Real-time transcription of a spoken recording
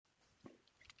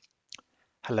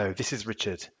Hello, this is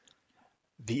Richard.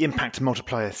 The Impact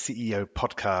Multiplier CEO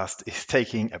podcast is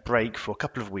taking a break for a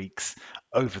couple of weeks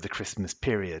over the Christmas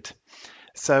period.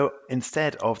 So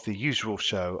instead of the usual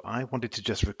show, I wanted to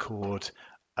just record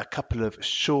a couple of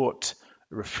short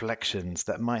reflections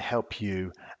that might help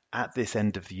you at this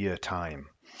end of the year time.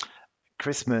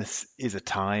 Christmas is a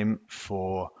time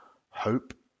for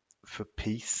hope, for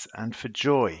peace, and for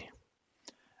joy.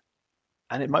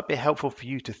 And it might be helpful for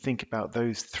you to think about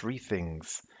those three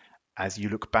things as you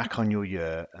look back on your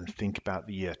year and think about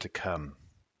the year to come.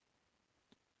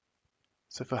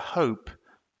 So for hope,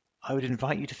 I would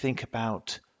invite you to think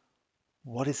about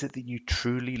what is it that you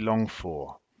truly long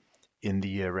for in the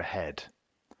year ahead?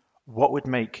 What would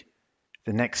make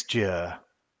the next year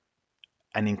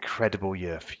an incredible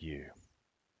year for you?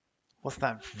 What's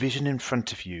that vision in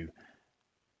front of you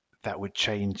that would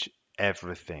change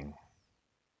everything?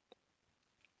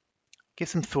 Give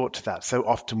some thought to that. So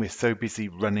often we're so busy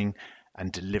running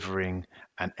and delivering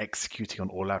and executing on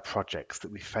all our projects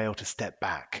that we fail to step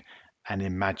back and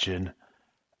imagine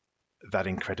that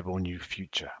incredible new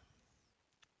future.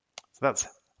 So that's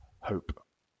hope.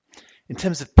 In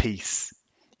terms of peace,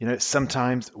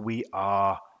 sometimes we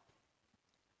are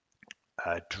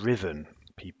driven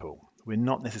people. We're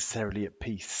not necessarily at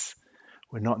peace.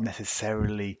 We're not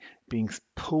necessarily being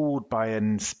pulled by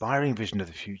an inspiring vision of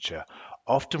the future.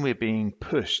 Often we're being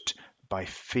pushed by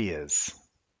fears.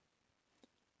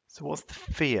 So what's the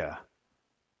fear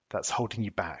that's holding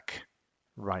you back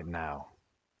right now?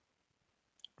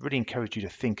 I really encourage you to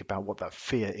think about what that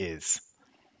fear is.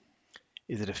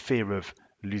 Is it a fear of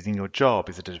losing your job?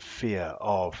 Is it a fear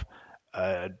of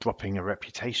dropping a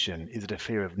reputation? Is it a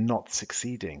fear of not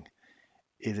succeeding?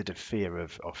 Is it a fear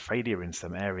of failure in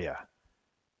some area?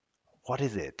 What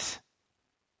is it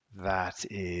that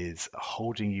is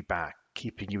holding you back,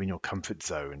 keeping you in your comfort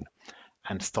zone,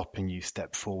 and stopping you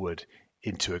step forward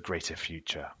into a greater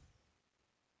future?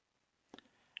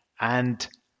 And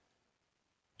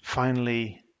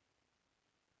finally,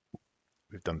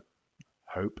 we've done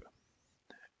hope,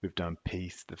 we've done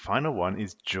peace. The final one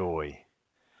is joy.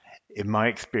 In my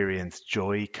experience,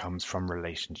 joy comes from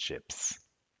relationships.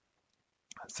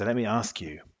 So let me ask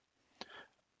you,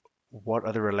 what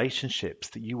are the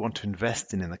relationships that you want to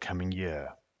invest in the coming year?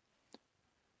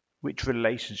 Which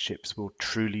relationships will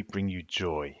truly bring you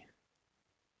joy?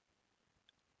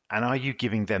 And are you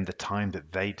giving them the time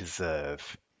that they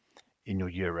deserve in your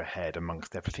year ahead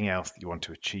amongst everything else that you want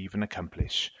to achieve and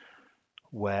accomplish?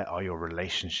 Where are your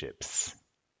relationships?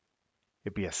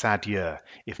 It'd be a sad year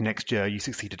if next year you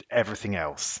succeeded at everything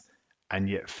else and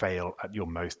yet fail at your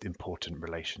most important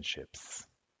relationships.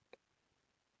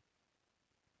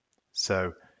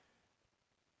 So,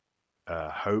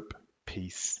 hope,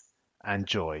 peace, and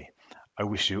joy. I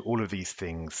wish you all of these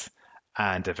things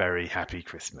and a very happy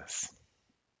Christmas.